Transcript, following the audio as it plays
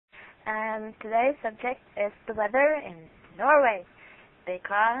and today's subject is the weather in Norway,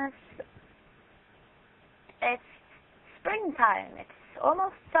 because it's springtime, it's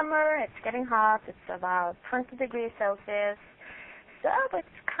almost summer, it's getting hot, it's about 20 degrees Celsius, so it's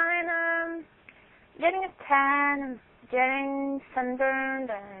kind of getting a tan, getting sunburned,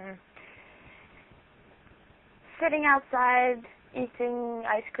 and sitting outside eating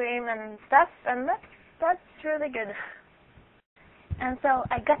ice cream and stuff, and that's really good. And so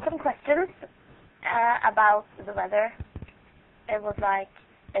I got some questions about the weather. It was like,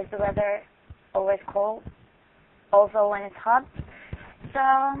 is the weather always cold, also when it's hot? So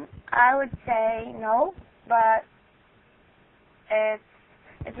I would say no, but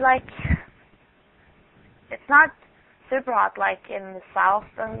it's like, it's not super hot like in the south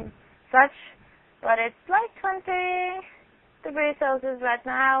and such, but it's like 20 degrees Celsius right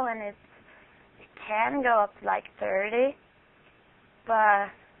now, and it can go up to like 30, but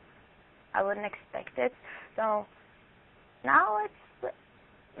I wouldn't expect it. So now it's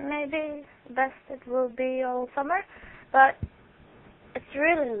maybe best it will be all summer, but it's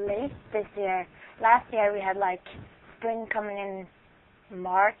really late this year. Last year we had like spring coming in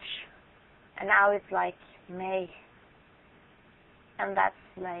March, and now it's like May, and that's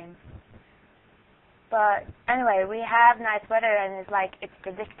lame. But anyway, we have nice weather, and it's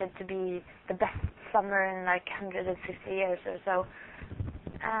predicted to be the best summer in like 150 years or so.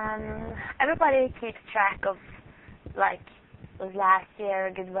 Everybody keeps track of, like, was last year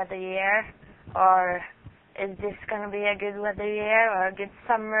a good weather year, or is this going to be a good weather year, or a good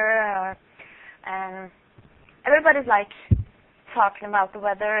summer, and everybody's like talking about the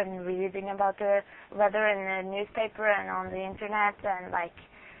weather and reading about the weather in the newspaper and on the internet, and like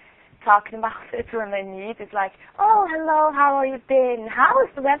talking about it when they meet. It's like, oh, hello, how are you been? How is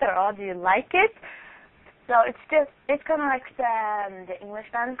the weather? Oh, do you like it? So it's kind of like the English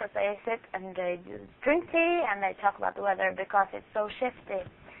band, because they sit and they drink tea and they talk about the weather because it's so shifty.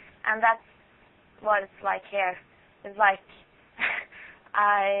 And that's what it's like here. It's like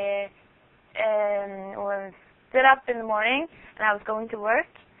I stood up in the morning and I was going to work,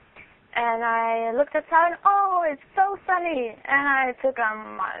 and I looked outside, oh, it's so sunny, and I took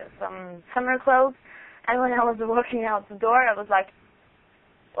on some summer clothes, and when I was walking out the door, I was like,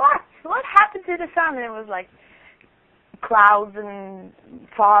 what happened to the sun? And it was like clouds and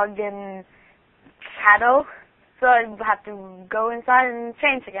fog and shadow, so I had to go inside and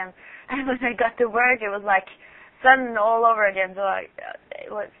change again. And when I got to work, it was like sun all over again, so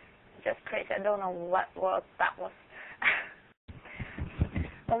it was just crazy. I don't know what that was.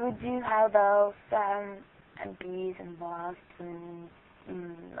 But we do have those and bees and wasps and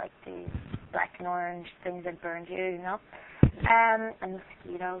like the black and orange things that burn you, you know, and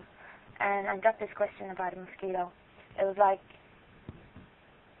mosquitoes. And I got this question about a mosquito. It was like,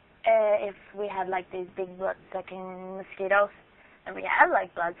 if we had like these big blood-sucking mosquitoes, and we had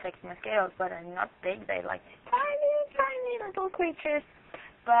like blood-sucking mosquitoes, but they're not big. They're like tiny little creatures.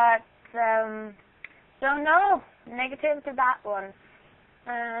 But so no, negative to that one.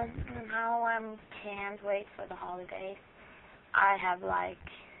 Now I can't wait for the holidays. I have like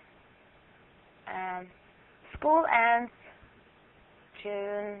school ends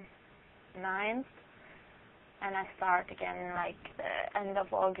June 9th, and I start again like the end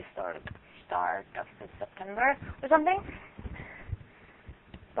of August or the start of September or something.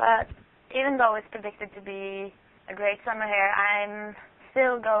 But even though it's predicted to be a great summer here, I'm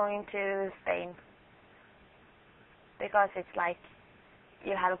still going to Spain, because it's like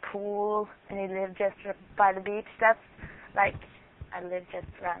you have a pool and you live just by the beach. That's like, I live just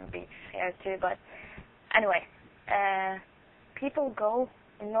around the beach here too, but anyway,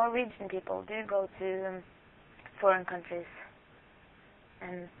 Norwegian people do go to foreign countries,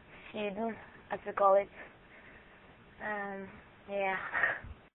 and Sweden, as we call it. Yeah.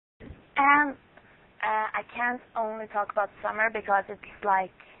 And I can't only talk about summer, because it's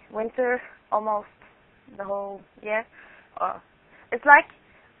like winter almost the whole year. Or it's like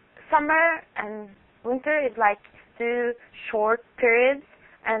summer and winter is like two short periods,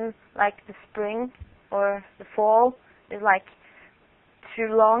 and like the spring or the fall is like too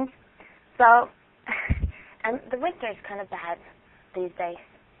long. So, and the winter is kind of bad these days.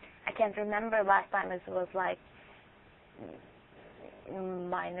 I can't remember last time it was like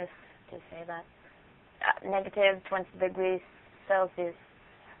minus, to say that, negative 20 degrees Celsius.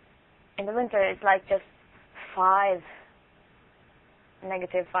 In the winter it's like just -5,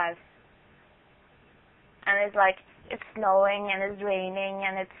 and it's like it's snowing and it's raining,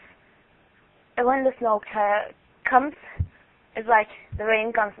 and when the snow comes, it's like the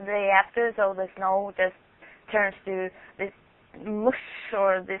rain comes the day after, so the snow just turns to this mush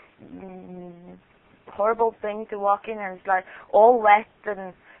or this horrible thing to walk in, and it's like all wet,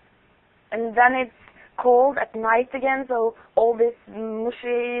 and then it's cold at night again, so all this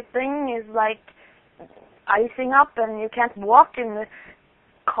mushy thing is like icing up, and you can't walk in the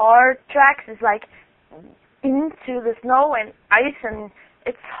car tracks. It's like into the snow and ice, and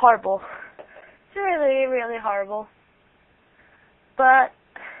it's horrible. It's really, really horrible. But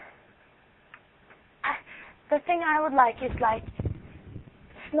the thing I would like is like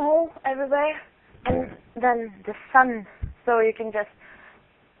snow everywhere, and then the sun, so you can just,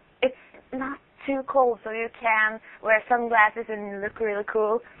 it's not too cold, so you can wear sunglasses and look really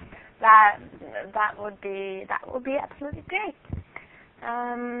cool. That would be absolutely great.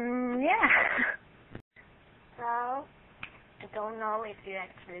 Yeah. So I don't know if you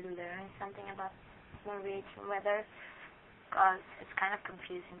actually learned something about Norwegian weather, because it's kind of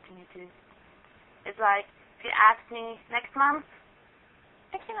confusing to me too. It's like, if you ask me next month,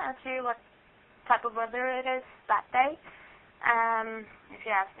 I can answer you what type of weather it is that day. If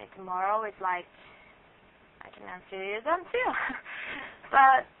you ask me tomorrow, it's like, I can answer you then too.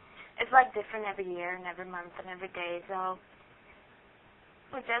 But it's like different every year and every month and every day, so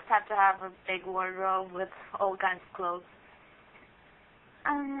we just have to have a big wardrobe with all kinds of clothes.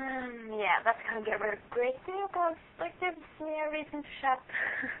 Yeah, that's gonna get very great too, because that gives me a reason to shop.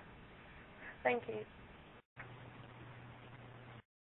 Thank you.